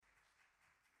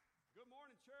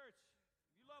morning, church.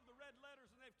 If you love the red letters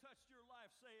and they've touched your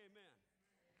life, say amen.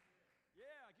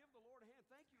 Yeah, give the Lord a hand.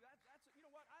 Thank you. You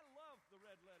know what? I love the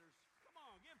red letters. Come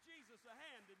on, give Jesus a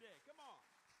hand today. Come on.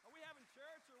 Are we having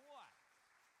church or what?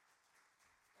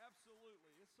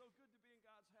 Absolutely. It's so good to be in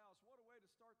God's house. What a way to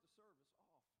start the service off.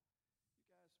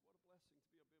 You guys, what a blessing to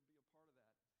be a part of that.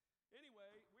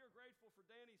 Anyway, we're grateful for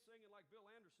Danny singing like Bill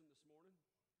Anderson this morning.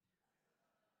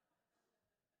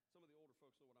 Some of the older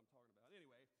folks know what I'm talking about.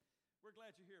 Anyway, we're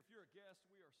glad you're here. If you're a guest,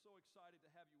 we are so excited to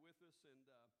have you with us, and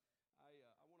I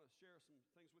want to share some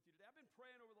things with you today. I've been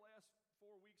praying over the last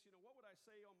 4 weeks, what would I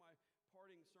say on my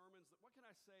parting sermons? What can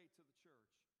I say to the church?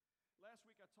 Last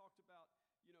week I talked about,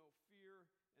 fear,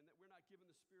 and that we're not given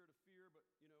the spirit of fear, but,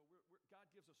 God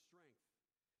gives us strength.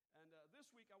 And this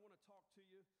week I want to talk to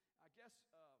you. I guess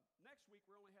next week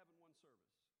we're only having one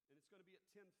service, and it's going to be at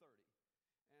 10:30.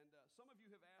 And some of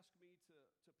you have asked me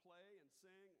to play and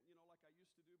sing, like I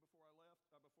used to do before I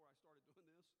started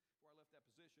doing this, before I left that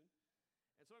position.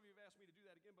 And some of you have asked me to do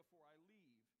that again before I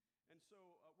leave. And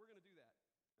so we're going to do that.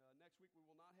 Next week we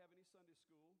will not have any Sunday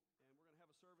school, and we're going to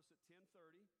have a service at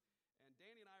 10:30. And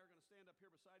Danny and I are going to stand up here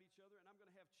beside each other, and I'm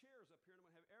going to have chairs up here, and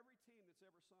I'm going to have every team that's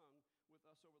ever sung with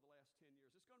us over the last 10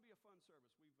 years. It's going to be a fun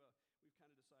service. We've kind of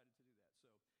decided to do that. So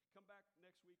come back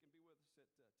next week and be with us at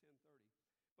 10:30.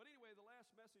 But anyway, the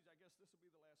last message, I guess this will be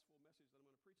the last full message that I'm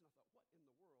going to preach. And I thought, what in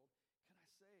the world can I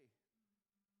say?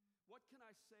 What can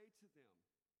I say to them?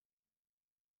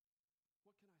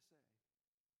 What can I say?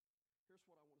 Here's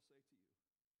what I want to say to you.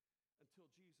 Until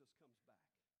Jesus comes back.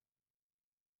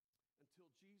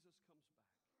 Until Jesus comes back.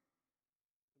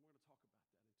 And we're going to talk about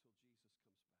that until Jesus comes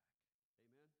back.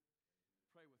 Amen?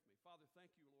 Pray with me. Father, thank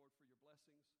you, Lord, for your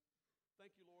blessings.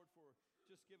 Thank you, Lord, for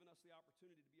just giving us the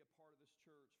opportunity to be a part of this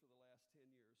church for the last 10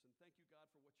 years. And thank you, God,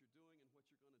 for what you're doing and what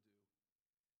you're going to do.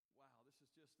 Wow, this is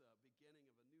just a beginning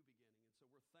of a new beginning. And so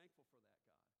we're thankful for that,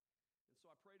 God. And so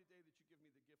I pray today that you give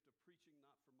me the gift of preaching,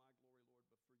 not for my glory, Lord,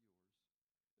 but for yours.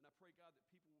 And I pray, God, that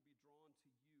people will be drawn to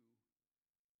you.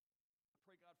 I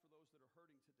pray, God, for those that are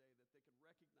hurting today, that they can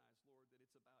recognize, Lord, that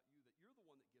it's about you, that you're the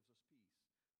one that gives us peace.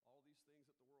 All these things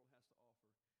that the world has to offer,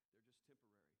 they're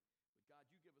just temporary. But God,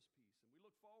 you give us peace, and we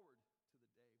look forward to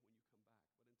the day when you come back.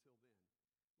 But until then, Lord,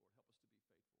 help us to be faithful.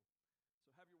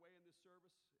 So have your way in this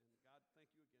service, and God,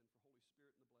 thank you again for Holy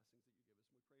Spirit and the blessings that you give us.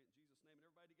 And we pray it in Jesus' name, and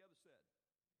everybody together said.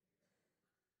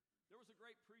 There was a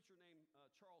great preacher named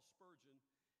Charles Spurgeon.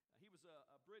 He was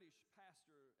a British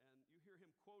pastor, and you hear him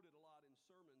quoted a lot in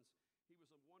sermons. He was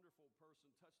a wonderful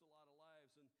person, touched a lot of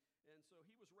lives, and so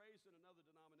he was raised in another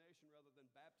denomination rather than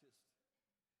Baptist.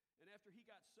 And after he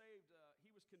got saved, he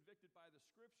was convicted by the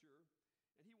Scripture,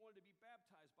 and he wanted to be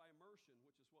baptized by immersion,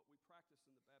 which is what we practice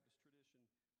in the Baptist tradition.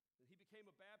 And he became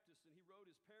a Baptist, and he wrote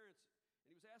his parents,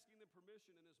 and he was asking them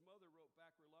permission, and his mother wrote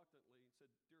back reluctantly and said,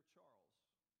 "Dear Charles,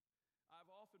 I've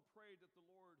often prayed that the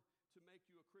Lord to make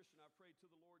you a Christian. I've prayed to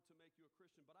the Lord to make you a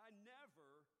Christian, but I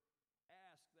never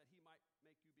asked that he might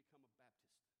make you become a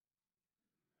Baptist."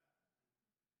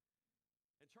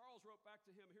 And Charles wrote back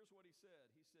to him, here's what he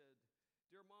said. He said,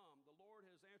 "Dear Mom, the Lord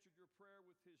has answered your prayer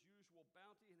with his usual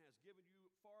bounty and has given you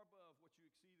far above what you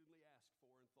exceedingly asked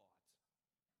for and thought."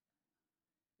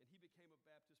 And he became a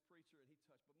Baptist preacher, and he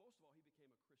touched, but most of all, he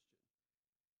became a Christian.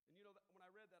 And when I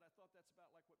read that, I thought that's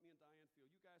about like what me and Diane feel.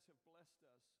 You guys have blessed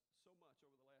us so much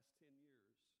over the last 10 years.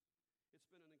 It's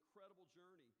been an incredible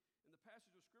journey. And the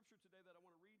passage of Scripture today that I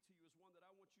want to read to you is one that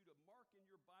I want you to mark in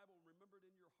your Bible and remember it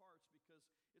in your hearts, because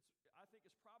I think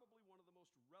it's probably one of the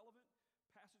most relevant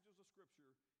passages of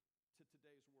Scripture to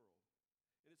today's world.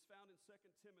 And it's found in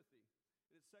 2 Timothy.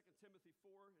 And it's 2 Timothy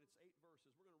 4, and it's 8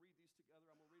 verses. We're going to read these together.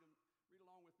 I'm going to read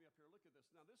along with me up here. Look at this.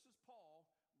 Now, this is Paul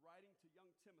writing to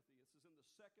young Timothy. This is in the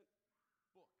second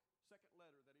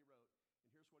letter that he wrote.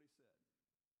 And here's what he said.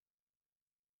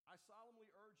 "I solemnly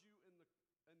urge you in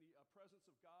the presence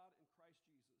of God and Christ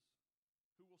Jesus,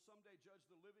 who will someday judge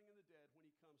the living and the dead when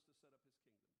he comes to set up his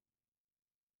kingdom."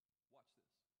 Watch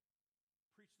this.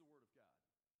 Preach the word of God.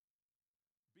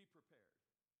 Be prepared,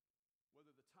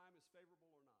 whether the time is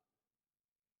favorable or not.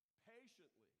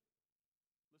 Patiently,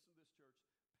 listen to this, church,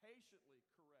 patiently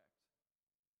correct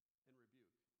and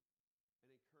rebuke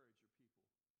and encourage your people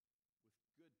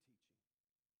with good teaching.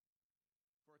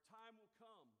 For a time will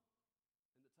come,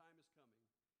 and the time is coming,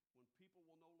 when people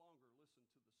will no longer listen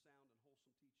to the sound and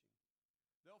wholesome teaching.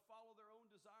 They'll follow their own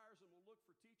desires and will look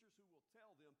for teachers who will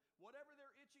tell them whatever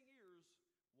their itching ears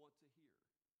want to hear.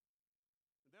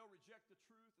 And they'll reject the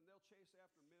truth and they'll chase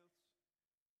after myths,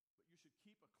 but you should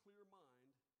keep a clear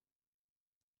mind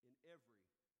in every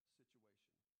situation.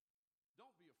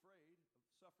 Don't be afraid of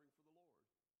suffering for the Lord.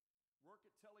 Work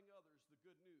at telling others the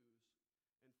good news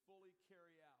and fully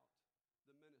carry out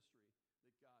the ministry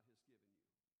that God has given you.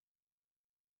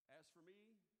 As for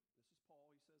me, this is Paul,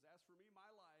 he says, as for me,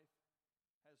 my life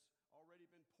has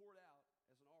already been poured out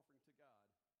as an offering to God.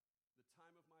 The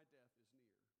time of my death is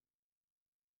near.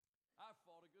 I've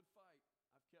fought a good fight.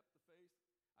 I've kept the faith.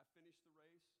 I've finished the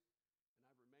race, and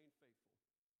I've remained faithful.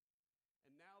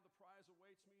 And now the prize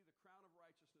awaits me, the crown of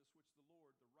righteousness, which the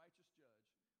Lord, the righteous judge,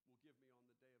 will give me on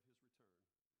the day of his return.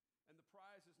 And the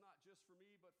prize is not just for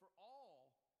me, but for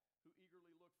all who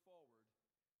eagerly look forward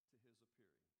to his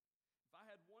appearing. If I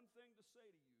had one thing to say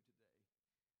to you today,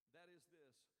 that is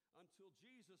this: until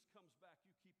Jesus comes back,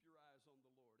 you keep your eyes on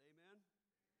the Lord. Amen?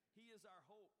 He is our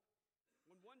hope.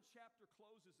 When one chapter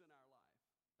closes in our life,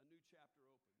 a new chapter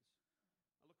opens.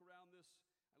 I look around this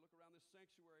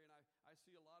sanctuary, and I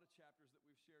see a lot of chapters that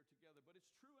we've shared together, but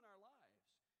it's true in our lives.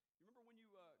 You remember when you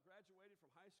graduated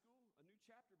from high school? A new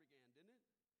chapter began, didn't it?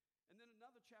 And then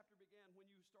another chapter began when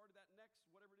you started that next,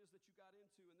 whatever it is that you got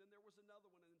into, and then there was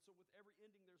another one, and so with every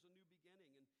ending, there's a new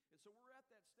beginning. And so we're at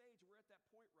that stage, we're at that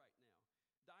point right now.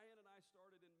 Diane and I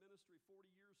started in ministry 40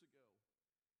 years ago.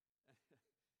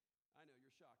 I know,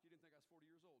 you're shocked. You didn't think I was 40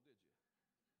 years old, did you?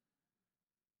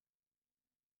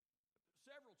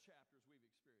 Several chapters we've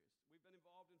experienced. We've been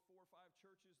involved in 4 or 5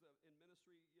 churches in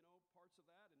ministry, parts of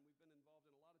that, and we've been involved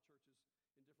in a lot of churches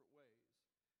in different ways.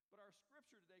 But our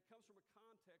scripture today comes from a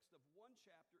context of one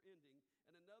chapter ending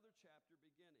and another chapter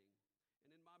beginning.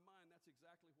 And in my mind, that's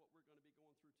exactly what we're going to be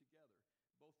going through together,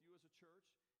 both you as a church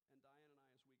and Diane and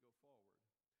I as we go forward.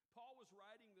 Paul was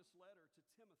writing this letter to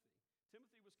Timothy.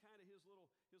 Timothy was kind of his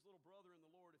little brother in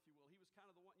the Lord, if you will. He was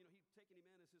kind of the one, he'd taken him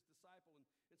in as his disciple,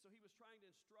 and so he was trying to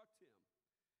instruct him.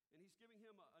 And he's giving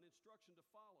him an instruction to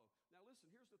follow. Now listen,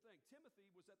 here's the thing.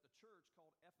 Timothy was at the church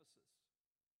called Ephesus.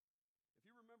 If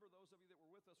you remember, those of you that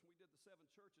were with us when we did the 7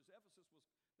 churches,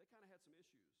 they kind of had some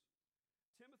issues.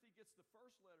 Timothy gets the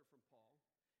first letter from Paul,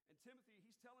 and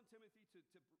he's telling Timothy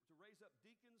to raise up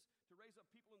deacons, to raise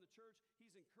up people in the church.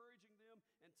 He's encouraging them,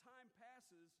 and time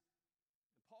passes,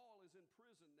 and Paul is in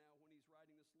prison now when he's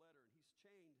writing this letter, and he's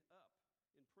chained up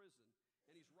in prison.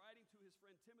 And he's writing to his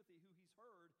friend Timothy, who he's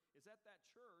heard is at that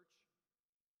church,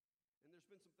 and there's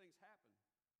been some things happen.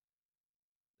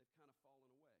 They've kind of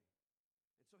fallen away.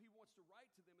 And so he wants to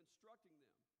write to them, instructing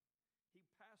them. He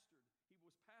was pastoring him. He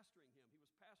was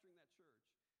pastoring that church.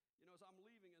 As I'm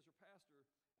leaving as your pastor,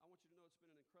 I want you to know it's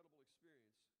been an incredible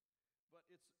experience. But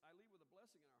I leave with a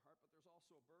blessing in our heart, but there's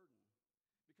also a burden.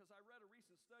 Because I read a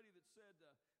recent study that said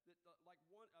that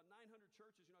 900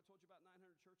 churches, I told you about 900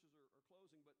 churches are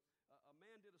closing, but a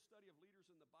man did a study of leaders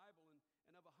in the Bible,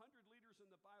 and of 100 leaders in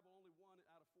the Bible, only 1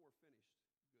 out of 4 finished good.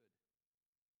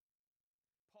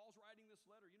 Paul's writing this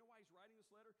letter. You know why he's writing this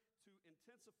letter? To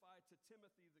intensify to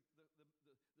Timothy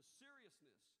the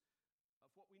seriousness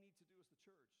of what we need to do as the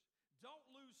church. Don't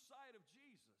lose sight of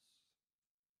Jesus.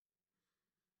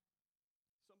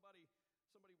 Somebody,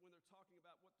 when they're talking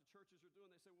about what the churches are doing,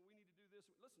 they say, well, we need to do this.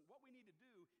 Listen, what we need to do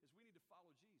is we need to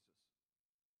follow Jesus.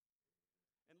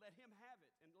 And let him have it,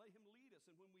 and let him lead us.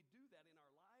 And when we do that in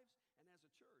our lives and as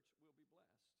a church, we'll be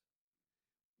blessed.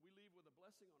 We leave with a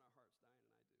blessing on our hearts,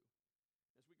 Diane and I do.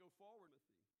 As we go forward with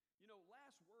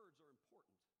last words are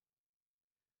important.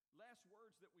 Last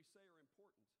words that we say are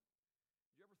important.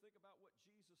 Did you ever think about what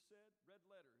Jesus said? Red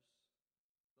letters.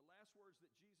 The last words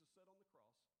that Jesus said on the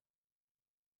cross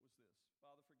was this: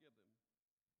 Father, forgive them.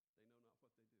 They know not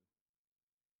what they do.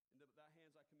 Into thy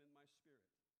hands I commend my spirit.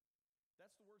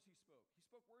 That's the words he spoke. He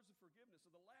spoke words of forgiveness.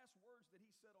 And the last words that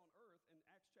he said on earth in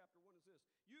Acts chapter 1 is this: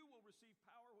 you will receive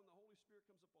power when the Holy Spirit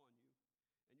comes upon you,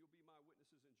 and you'll be my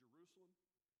witnesses in Jerusalem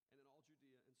and in all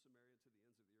Judea and Samaria to the ends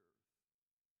of the earth.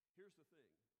 Here's the thing.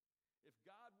 If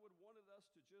God would have wanted us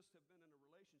to just have been in a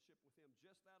relationship with him,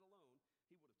 just that alone,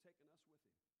 he would have taken us with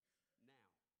him now.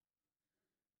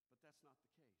 But that's not the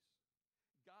case.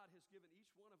 God has given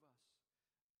each one of us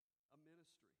a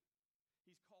ministry.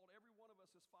 He's called every one of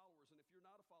us as followers, and if you're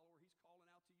not a follower, he's calling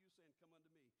out to you saying, come unto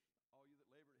me, all you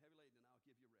that labor and heavy laden, and I'll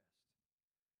give you rest.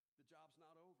 The job's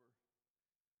not over.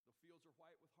 The fields are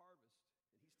white with harvest.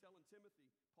 And he's telling Timothy,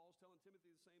 Paul's telling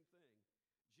Timothy the same thing.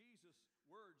 Jesus'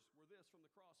 words were this from the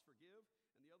cross: forgive,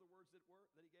 and the other words that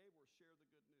he gave were share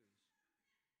the good news.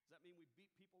 Does that mean we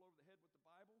beat people over the head with the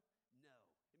Bible? No.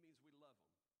 It means we love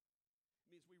them.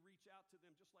 It means we reach out to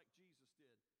them just like Jesus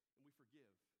did, and we forgive.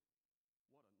 What a novel concept in the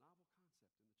church.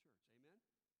 Amen?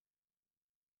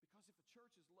 Because if a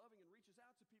church is loving and reaches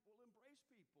out to people, it'll embrace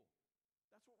people.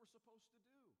 That's what we're supposed to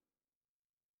do.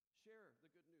 Share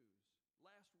the good news.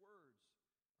 Last words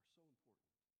are so important.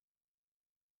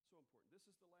 So important. This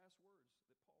is the last words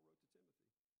that Paul wrote to Timothy.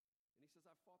 And he says,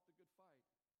 I've fought the good fight.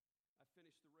 I've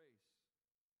finished the race.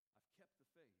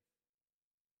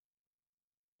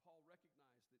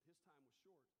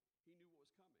 He knew what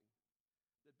was coming.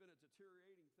 There'd been a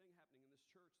deteriorating thing happening in this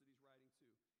church that he's writing to.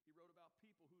 He wrote about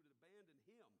people who had abandoned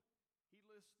him. He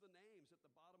lists the names at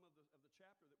the bottom of the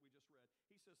chapter that we just read.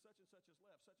 He says such and such has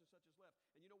left, such and such has left.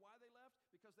 And you know why they left?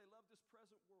 Because they loved this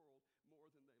present world more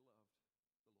than they loved the Lord.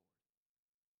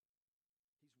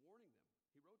 He's warning them.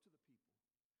 He wrote to the people.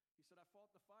 He said, I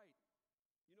fought the fight.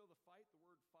 You know the fight, the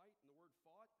word fight and the word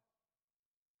fought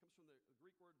comes from the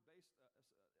Greek word based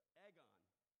agon,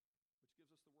 which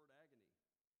gives us the word agony.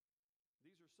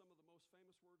 These are some of the most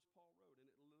famous words Paul wrote, and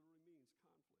it literally means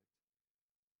conflict.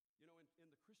 You know, in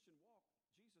the Christian walk,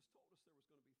 Jesus told us there was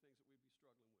going to be things that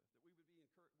we'd be struggling with,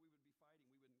 that we would be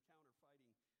fighting, we would encounter fighting,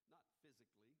 not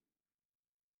physically, but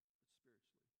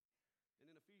spiritually. And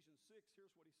in Ephesians 6,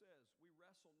 here's what he says. We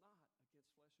wrestle not against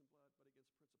flesh and blood, but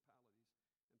against principalities and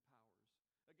powers,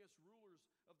 against rulers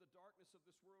of the darkness of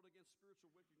this world, against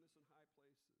spiritual wickedness in high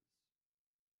places.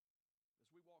 As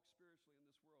we walk spiritually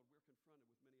in this world, we're confronted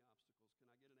with many obstacles.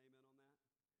 Can I get an amen on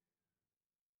that?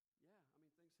 Yeah, I mean,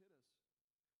 things hit us.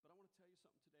 But I want to tell you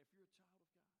something today. If you're a child of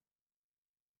God,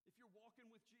 if you're walking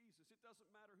with Jesus, it doesn't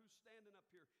matter who's standing up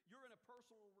here. You're in a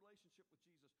personal relationship with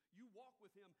Jesus. You walk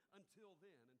with him until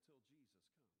then, until Jesus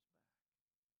comes back.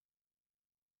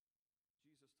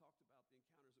 Jesus talked about the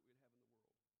encounters that we'd have in the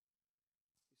world.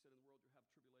 He said, in the world you'll have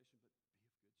tribulation, but be of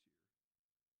good cheer.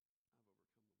 I've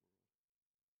overcome the world.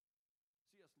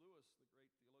 C.S. Lewis, the great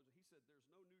theologian, he said, there's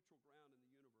no neutral ground in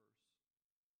the universe.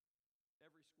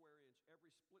 Every square inch,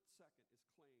 every split second is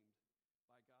claimed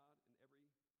by God, and every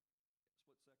other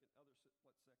split second is counterclaimed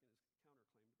by Satan.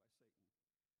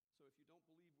 So if you don't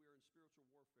believe we are in spiritual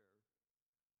warfare, I tell you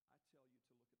to look at the newspaper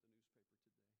today.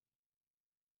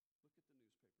 Look at the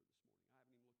newspaper this morning. I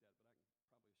haven't even looked at it, but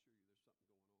I can probably assure you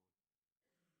there's something going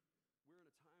on. We're in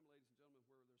a time, ladies and gentlemen,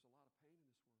 where there's a lot of pain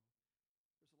in this world.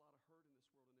 There's a lot of hurt in this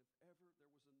world, and if ever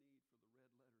there was a need for the red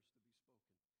letters to be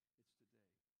spoken, it's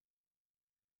today.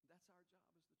 And that's our job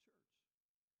as the church.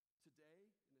 Today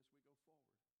and as we go forward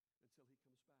until he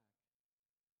comes back.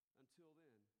 Until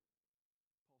then, Paul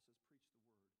says, preach the word.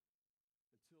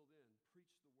 Until then, preach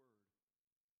the word. Notice what he says, be prepared.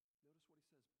 Patiently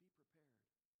correct.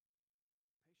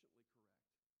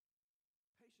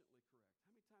 Patiently correct. How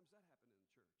many times that happened in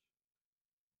the church?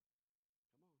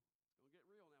 Come on, it's going to get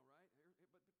real now, right? But be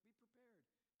prepared to correct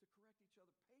each other patiently, not to run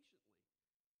over somebody.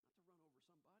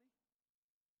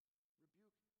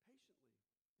 Rebuke patiently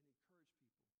and encourage people with what?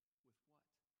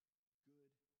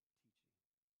 Good teaching.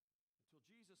 Until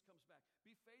Jesus comes back.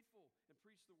 Be faithful and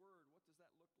preach the word. What does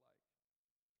that look like?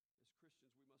 As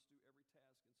Christians, we must do every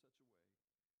task in such a way that we can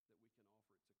offer it to Christ.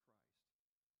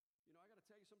 You know, I got to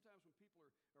tell you, sometimes when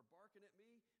people are barking at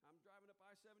me, I'm driving up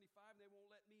I-75 and they won't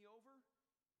let me over.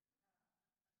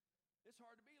 It's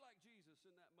hard to be like Jesus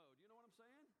in that mode. You know what I'm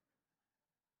saying?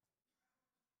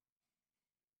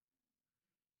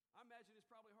 I imagine it's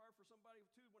probably hard for somebody,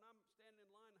 too, when I'm standing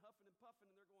in line huffing and puffing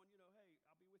and they're going, you know, hey,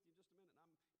 I'll be with you in just a minute, and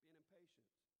I'm being impatient.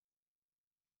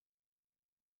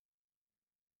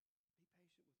 Be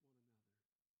patient with one another.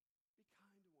 Be kind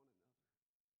to one another.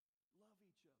 Love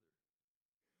each other.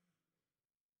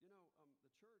 You know,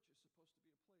 the church is supposed to be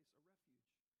a place, a refuge,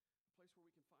 a place where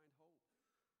we can find hope,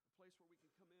 a place where we can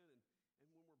come in and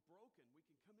when we're broken, we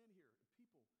can come in here and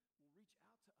people will reach out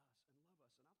to us and love us.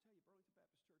 And I'll tell you, Burlington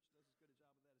Baptist Church does as good a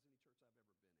job of that as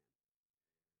any church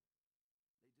I've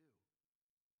ever been in. They do.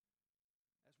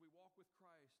 As we walk with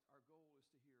Christ, our goal is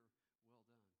to hear, well done.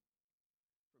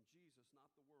 From Jesus, not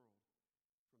the world.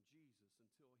 From Jesus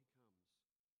until he comes.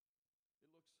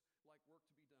 It looks like work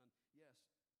to be done. Yes,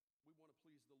 we want to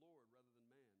please the Lord rather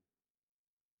than man.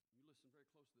 You listen very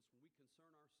close to this. When we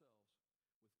concern ourselves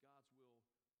with God's will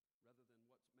rather than what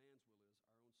man's will is,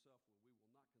 our own self-will, we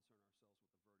will not concern ourselves with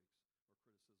the verdicts or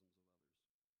criticisms of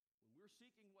others. When we're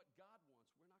seeking what God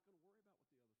wants, we're not going to worry about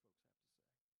what the other folks have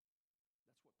to say.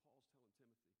 That's what Paul's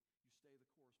telling Timothy. You stay the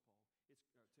course, Paul.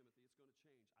 Timothy, it's going to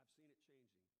change. I've seen it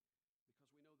changing because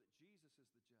we know that Jesus is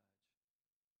the judge and we'll stand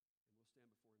before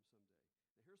him someday.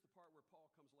 Now, here's the part where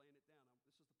Paul comes laying it down.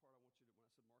 This is the part I want you to,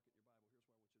 when I said mark it in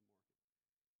your Bible, here's where I want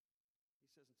you to mark it. He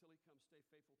says, until he comes, stay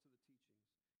faithful to the teachings.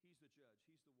 He's the judge.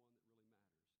 He's the one that really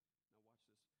matters. Now watch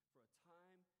this. For a time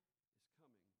is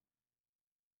coming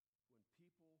when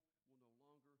people will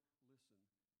no longer listen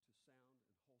to sound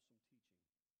and wholesome teaching.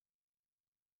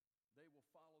 They will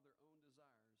follow their own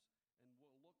desires and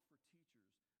will look for teachers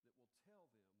that will tell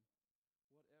them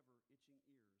whatever itching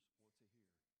ears want to hear.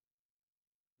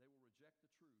 They will reject the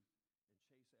truth and chase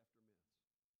after myths. Think about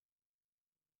it.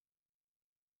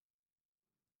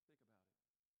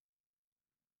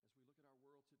 As we look at our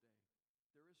world today,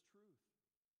 there is truth.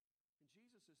 And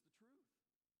Jesus is the truth.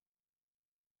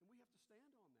 And we have to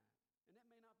stand on that. And that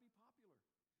may not be popular.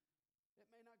 It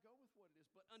may not go with what it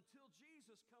is. But until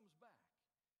Jesus comes back,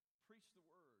 preach the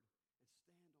word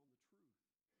and stand on the truth.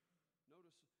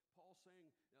 Notice Paul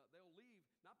saying they'll leave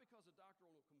not because of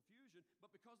doctrinal confusion,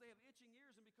 but because they have itching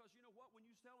ears, and because you know what? When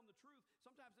you tell them the truth,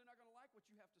 sometimes they're not going to like what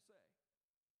you have to say.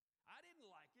 I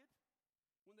didn't like it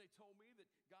when they told me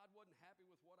that God wasn't happy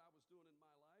with what I was doing in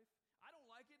my life. I don't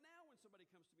like it now when somebody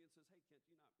comes to me and says, hey, Kent,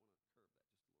 you not want to curb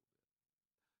that just a little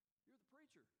bit. You're the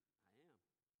preacher. I am.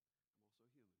 I'm also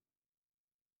human.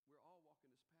 We're all walking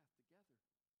this path together.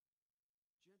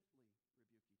 Gently rebuke each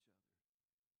other and love Jesus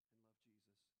as we grow in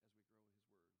his word.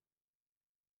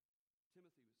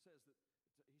 Timothy says that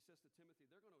he says to Timothy,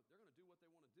 they're going to do what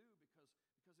they want to do because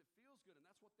it feels good and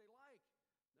that's what they like.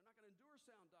 They're not going to endure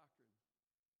sound doctrine.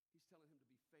 He's telling him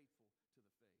to be faithful to the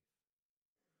faith.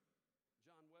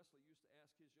 John Wesley used to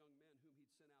ask his young men whom he'd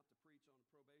sent out to preach on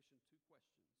probation 2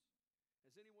 questions.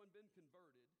 Has anyone been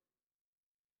converted?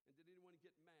 And did anyone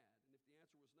get mad? And if the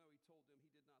answer was no, he told them he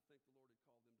did not think the Lord had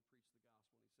called them to preach the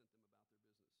gospel, and he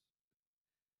sent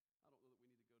them about their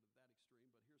business. I don't know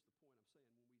that we need to go to that extreme, but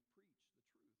here's the point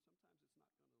I'm saying. When we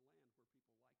preach the truth, sometimes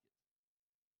it's not going to land where people like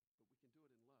it. But we can do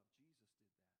it in love. Jesus did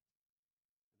that.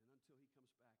 And then until he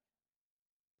comes back, Paul's telling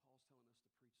us to preach the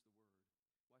word.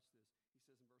 Watch this. He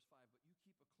says in verse 5, but you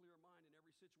keep a clear mind in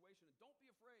every situation, and don't be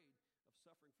afraid of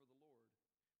suffering for the Lord.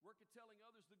 Work at telling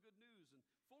others the good news and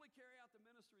fully carry out the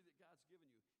ministry that God's given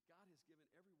you. God has given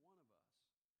every one of us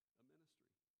a ministry.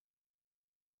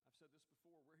 I've said this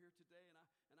before. We're here today,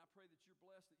 and I pray that you're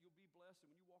blessed, that you'll be blessed, and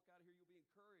when you walk out of here, you'll be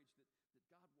encouraged that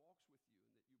God walks with you,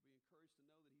 and that you'll be encouraged to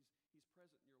know that He's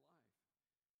present in your life.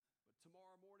 But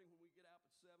tomorrow morning when we get out at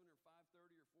 7 or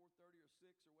 5:30 or 4:30 or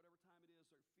 6 or whatever time it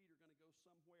is, our feet are going to go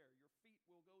somewhere. Your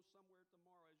feet will go somewhere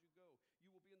tomorrow as you go.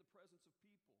 You will be in the presence of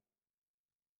people.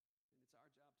 And it's our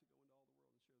job to go into all the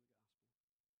world and share the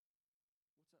gospel.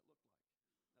 What's that look like?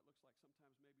 That looks like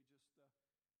sometimes maybe just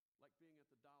like being at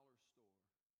the dollar store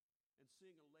and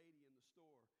seeing a lady in the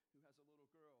store who has a little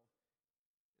girl.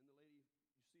 And the lady,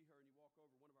 you see her and you walk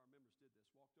over. One of our members did this.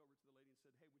 Walked over to the lady and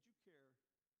said, hey, would you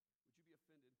be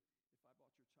offended if I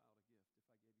bought your child a gift, if I gave you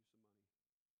some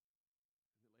money?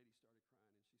 And the lady started crying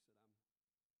and she said, I don't even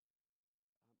know what to say.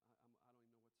 I'm happy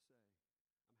to tell you that lady attends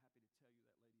this church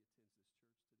today, and so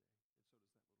does that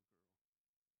little girl.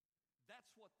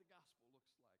 That's what the gospel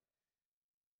looks like.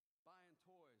 Buying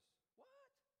toys. What?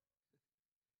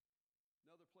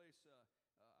 Another place,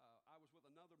 I was with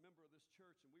another member of this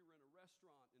church, and we were in a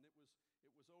restaurant, and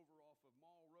it was over off of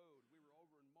Mall Road. We were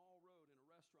over in Mall Road in a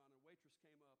restaurant, and a waitress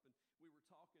came up, and we were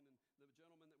talking, and the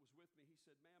gentleman that was with me, he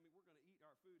said, ma'am, we're going to eat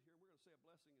our food here, and we're going to say a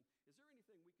blessing, and is there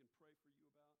anything we can pray for you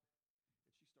about? And she started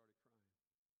crying.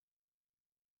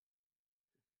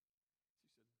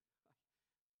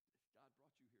 She said, God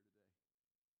brought you here today.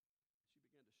 She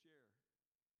began to share,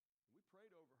 and we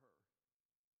prayed over her,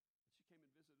 and she came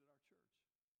and visited our church.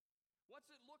 What's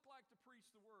it look like to preach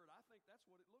the word? I think that's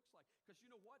what it looks like. Because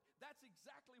you know what? That's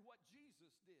exactly what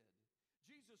Jesus did.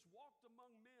 Jesus walked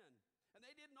among men, and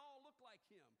they didn't all look like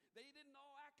him. They didn't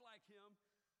all act like him,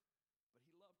 but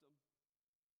he loved them, and he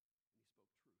spoke truth.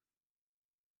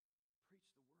 Preach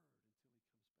the word until he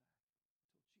comes back, until Jesus comes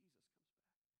back.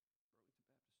 Burlington Baptist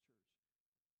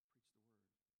Church, preach the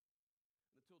word.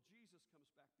 And until Jesus comes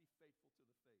back, be faithful to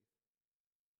the faith.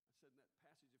 I said in that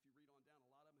passage, if you read on down,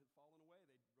 a lot of them had fallen away.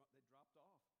 They dropped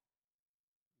off.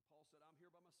 And Paul said, I'm here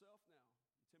by myself now.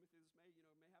 And Timothy, this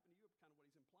may happen to you, kind of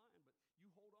what he's implying, but you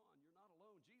hold on. You're not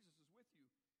alone. Jesus is with you.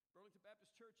 Burlington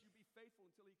Baptist Church, you be faithful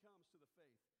until he comes to the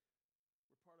faith.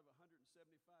 We're part of 175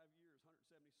 years,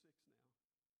 176 now.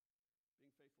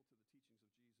 Being faithful to the teachings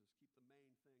of Jesus. Keep the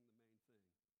main thing the main thing.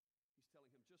 He's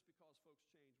telling him, just because folks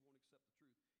change, won't accept the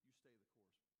truth, you stay the course.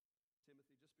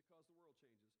 Timothy, just because the world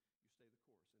changes, you stay the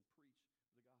course and preach the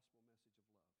gospel message of love.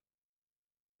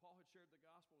 Paul had shared the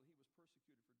gospel and he was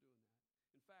persecuted for doing that.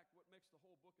 In fact, what makes the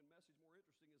whole book and message more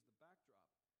interesting is the backdrop.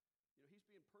 He's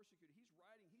being persecuted. He's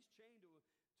writing, he's chained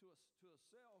to a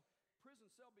cell, prison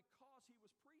cell, because he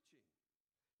was preaching.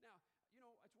 Now,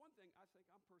 it's one thing, I think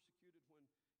I'm persecuted when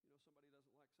somebody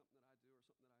doesn't like something that I do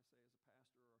or something that I say as a pastor,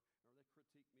 or they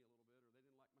critique me a little bit, or they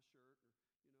didn't like my shirt, or.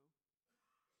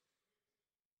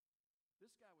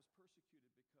 This guy was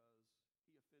persecuted because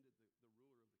he offended the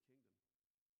ruler of the kingdom.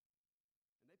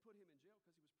 And they put him in jail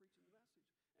because he was preaching the message.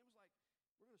 And it was like,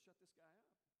 we're going to shut this guy up.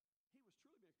 He was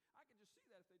truly being, I could just see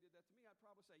that if they did that to me, I'd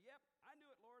probably say, yep, I knew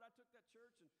it, Lord. I took that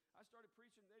church and I started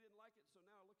preaching. They didn't like it, so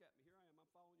now look at me. Here I am. I'm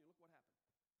following you. Look what happened.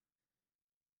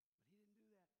 But he didn't do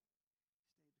that. He stayed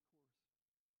the course.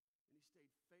 And he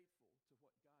stayed faithful to what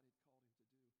God had called him to do.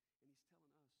 And he's telling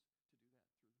us to do that through what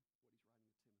he's writing to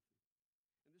Timothy.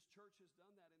 And this church church has done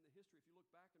that in the history. If you look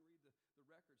back and read the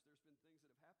records, there's been things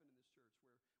that have happened in this church where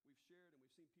we've shared and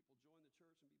we've seen people join the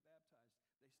church and be baptized.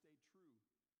 They stayed true to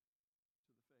the faith.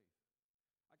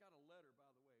 I got a letter,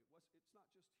 by the way. It's not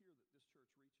just here that this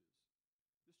church reaches.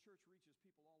 This church reaches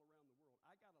people all around the world.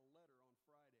 I got a letter on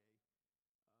Friday of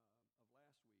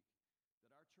last week that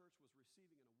our church was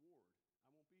receiving an award. I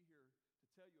won't be here to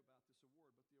tell you about this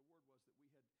award, but the award was that we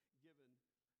had given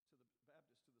to the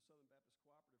Southern Baptist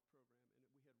Cooperative Program,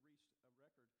 and we had reached a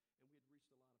record, and we had reached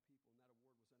a lot of people, and that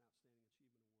award was an Outstanding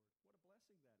Achievement Award. What a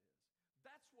blessing that is.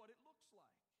 That's what it looks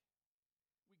like.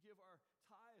 We give our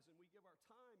tithes, and we give our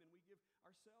time, and we give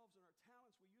ourselves and our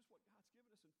talents. We use what God's given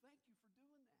us, and thank you for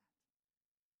doing that.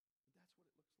 And that's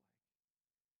what it looks like.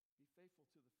 Be faithful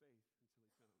to the faith until he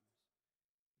comes.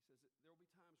 He says that there will be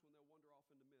times when they'll wander off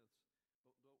into myths,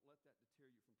 but don't let that deter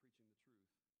you from preaching the truth.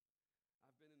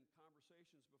 I've been in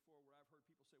conversations before where I've heard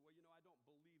people say, well, I don't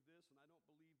believe this, and I don't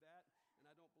believe that, and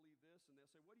I don't believe this. And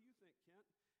they'll say, what do you think, Kent?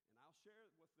 And I'll share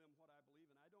with them what I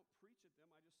believe, and I don't preach at them.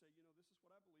 I just say, this is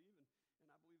what I believe,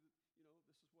 and I believe that, this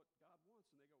is what God wants.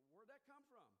 And they go, where'd that come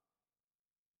from?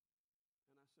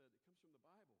 And I said, it comes from the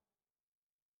Bible.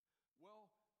 Well,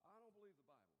 I don't believe the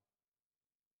Bible.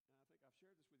 And I think I've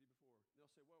shared this with you before. They'll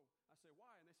say, well, I say,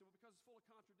 why? And they say, well, because it's full of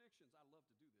contradictions. I love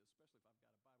to do this, especially if I've got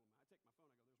a Bible. I take my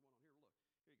phone, I go, there's one on here.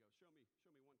 Look, here you go. Show me one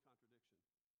contradiction.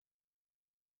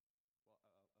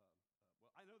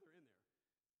 Well, I know they're in there.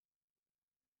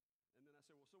 And then I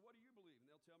say, well, so what do you believe? And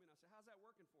they'll tell me, and I say, how's that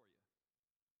working for you?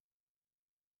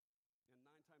 And 9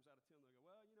 times out of 10, they'll go,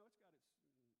 well, it's got its, and that's exactly right.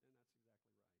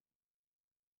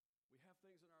 We have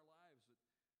things in our lives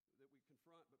that we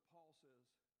confront, but Paul says to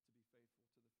be faithful to the faith.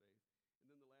 And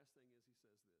then the last thing is he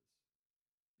says this,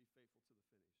 be faithful to the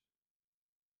finish.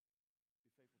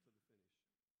 Be faithful to the finish.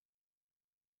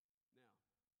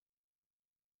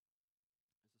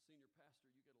 Now, as a senior pastor,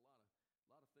 you get a lot of things in your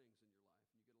life, and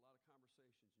you get a lot of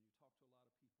conversations, and you talk to a lot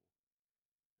of people.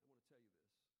 I want to tell you this.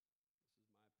 This is my opinion,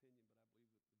 but I believe that the Bible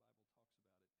talks about it.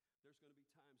 There's going to be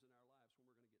times in our lives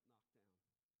when we're going to get knocked down.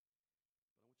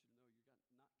 But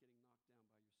I want you to know you're not getting knocked down by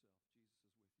yourself.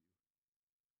 Jesus is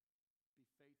with you. Be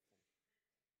faithful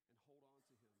and hold on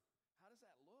to him. How does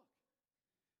that look?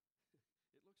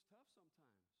 It looks tough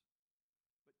sometimes,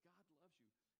 but God loves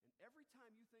you. And every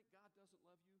time you think God doesn't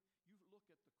love you, you look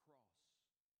at the cross.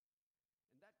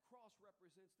 And that cross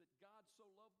represents that God so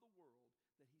loved the world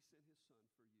that he sent his son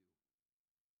for you.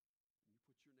 And you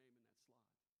put your name in that slot.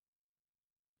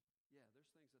 Yeah,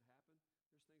 there's things that happen.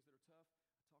 There's things that are tough.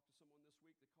 I talked to someone this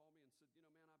week that called me and said,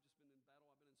 man, I've just been in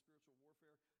battle. I've been in spiritual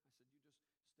warfare. I said, you just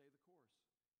stay the course.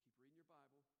 Keep reading your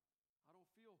Bible. I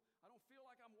don't feel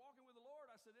like I'm walking with the Lord.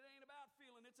 I said, it ain't about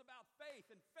feeling. It's about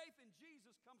faith. And faith in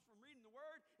Jesus comes from reading the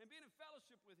Word and being in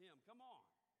fellowship with him. Come on.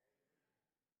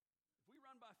 If we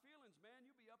run by feelings, man,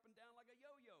 you'll be up and down like a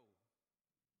yo-yo.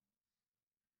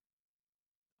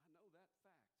 I know that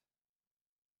fact.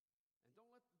 And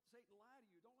don't let Satan lie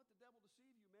to you. Don't let the devil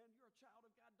deceive you, man. You're a child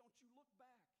of God. Don't you look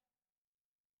back.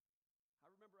 I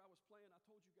remember I was playing, I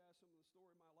told you guys some of the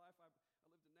story of my life. I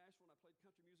lived in Nashville and I played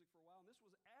country music for a while, and this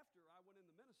was after I went in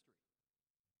the ministry.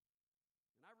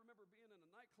 And I remember being in a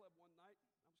nightclub one night.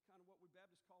 I was kind of what we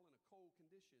Baptists call in a cold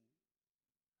condition.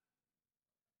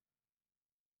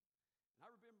 And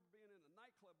I remember being in a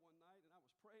nightclub one night, and I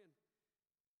was praying,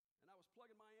 and I was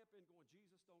plugging my amp in going,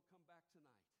 Jesus, don't come back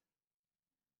tonight.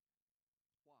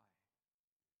 Why?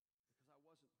 Because I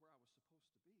wasn't where I was supposed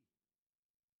to be.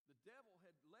 The devil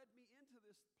had led me into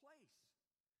this place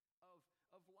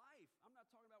of life. I'm not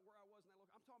talking about where I was in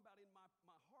that location. I'm talking about in my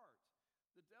heart.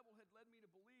 The devil had led me to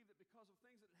believe that because of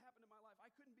things that had happened in my life, I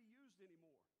couldn't be used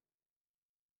anymore.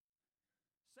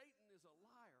 Satan is a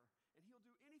liar, and he'll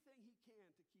do anything he can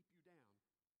to keep you down.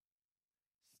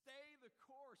 Stay the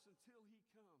course until he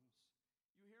comes.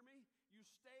 You hear me? You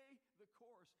stay the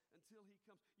course until he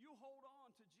comes. You hold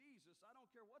on to Jesus. I don't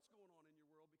care what's going on in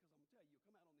your world, because I'm going to tell you, you'll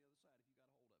come out on the other side if you got a hold of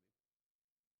him.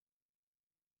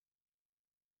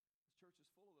 This church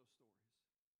is full of those stories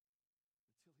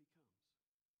until he comes.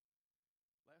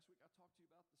 Last week I talked to you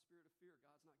about the spirit of fear.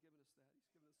 God's not given us that. He's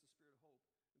given us the spirit of hope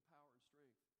and power and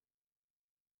strength.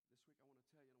 This week I want to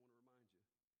tell you and I want to remind you.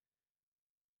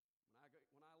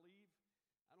 When I leave,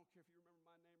 I don't care if you remember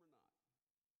my name or not.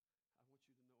 I want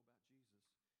you to know about Jesus.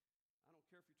 I don't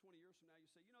care if you're 20 years from now, you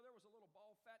say, there was a little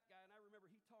bald fat guy, and I remember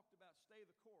he talked about stay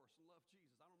the course and love Jesus.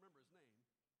 I don't remember his name.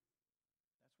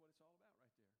 That's what it's all about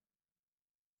right there.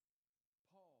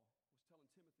 Paul was telling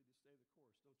Timothy to stay the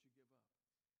course. Don't you give up.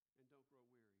 And don't grow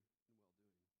weary in well-doing.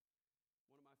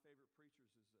 One of my favorite preachers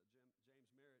is James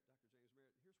Merritt, Dr. James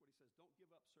Merritt. Here's what he says, don't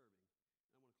give up serving. And I want to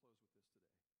close with this today.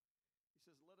 He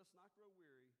says, let us not grow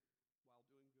weary while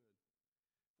doing good.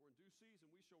 For in due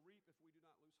season we shall reap if we do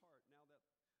not lose heart. Now that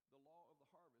the law of the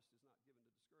harvest is not given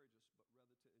to discourage us, but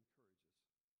rather to encourage us.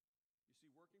 You see,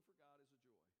 working for God is a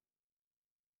joy,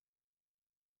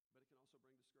 but it can also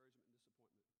bring discouragement and disappointment.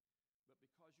 But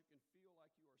because you can feel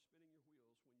like you are spinning your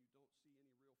wheels when you don't see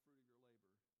any real fruit of your labor,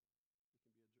 it can be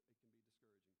discouraging.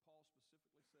 Paul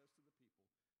specifically says to the people,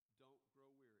 don't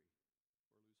grow weary or lose heart.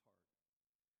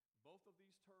 Both of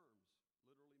these terms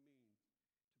literally mean to become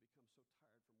so tired from working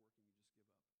you just give up.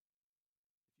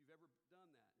 If you've ever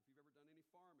done that, if you've ever done any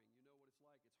farming, you know what it's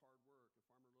like. It's hard work. A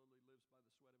farmer literally lives by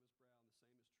the sweat of his brow,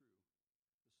 and the same is true.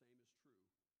 The same is true when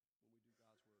we do God's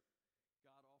work.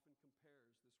 God often compares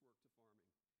this work to farming.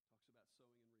 Talks about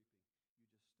sowing and reaping. You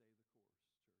just stay the course,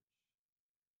 church.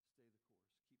 Stay the course.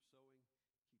 Keep sowing, keep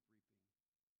reaping.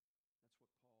 That's what Paul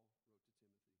wrote to Timothy.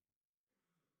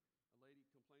 A lady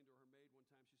complained to her maid one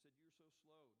time. She said, "You're so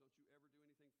slow. Don't you ever do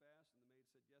anything fast?" And the maid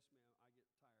said, "Yes, ma'am, I get tired real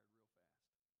fast."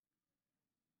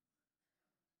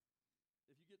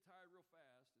 If you get tired real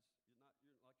fast,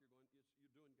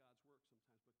 you're doing God's work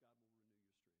sometimes, but God will renew your strength.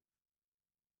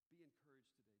 Be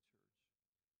encouraged today, church.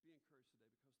 Be encouraged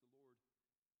today because the Lord loves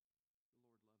you, and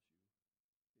He loves His church.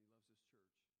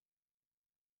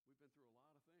 We've been through a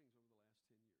lot of things over the last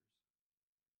 10 years, but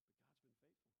God's been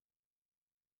faithful.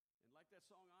 And like that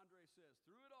song Andre says,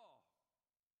 through it all,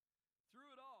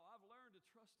 I've learned to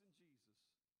trust in Jesus,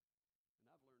 and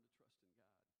I've learned to trust in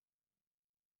God.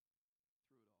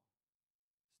 Through it all.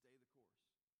 Stay the course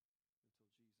until Jesus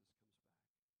comes back.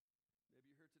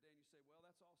 Maybe you're here today and you say, "Well,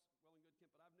 that's all well and good,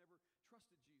 Kent, but I've never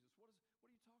trusted Jesus." What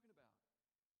are you talking about?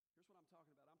 Here's what I'm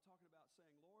talking about. I'm talking about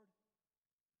saying, "Lord,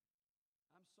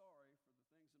 I'm sorry for the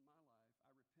things in my life.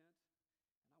 I repent,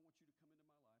 and I want you to come into my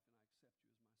life, and I accept you as my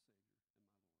Savior and my Lord." That's what I'm talking about.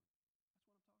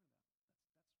 That's what it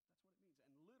means.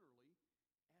 And literally,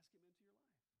 ask Him into your life.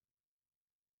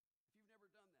 If you've never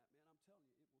done that, man, I'm telling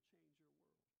you, it will change your world.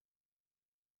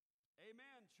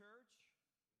 Amen, church.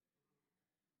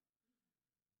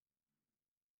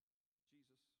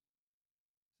 Jesus said He would come back.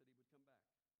 He'll come back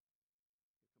for us.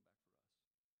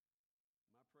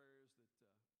 My prayer is that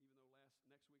even though next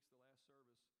week's the last service,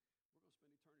 we're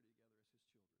going to spend eternity together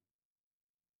as His children.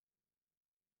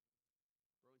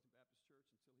 Burlington Baptist Church,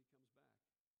 until He comes back,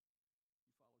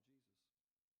 you follow Jesus.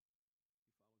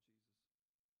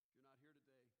 You follow Jesus. If you're here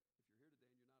today and you're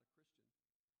not a Christian,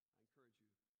 I encourage you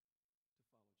to follow Jesus.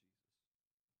 Pray with me.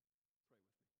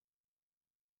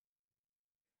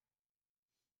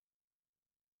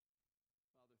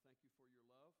 Father, thank you for your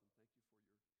love,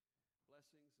 and thank you for your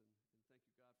blessings, and thank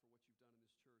you, God, for what you've done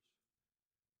in this church.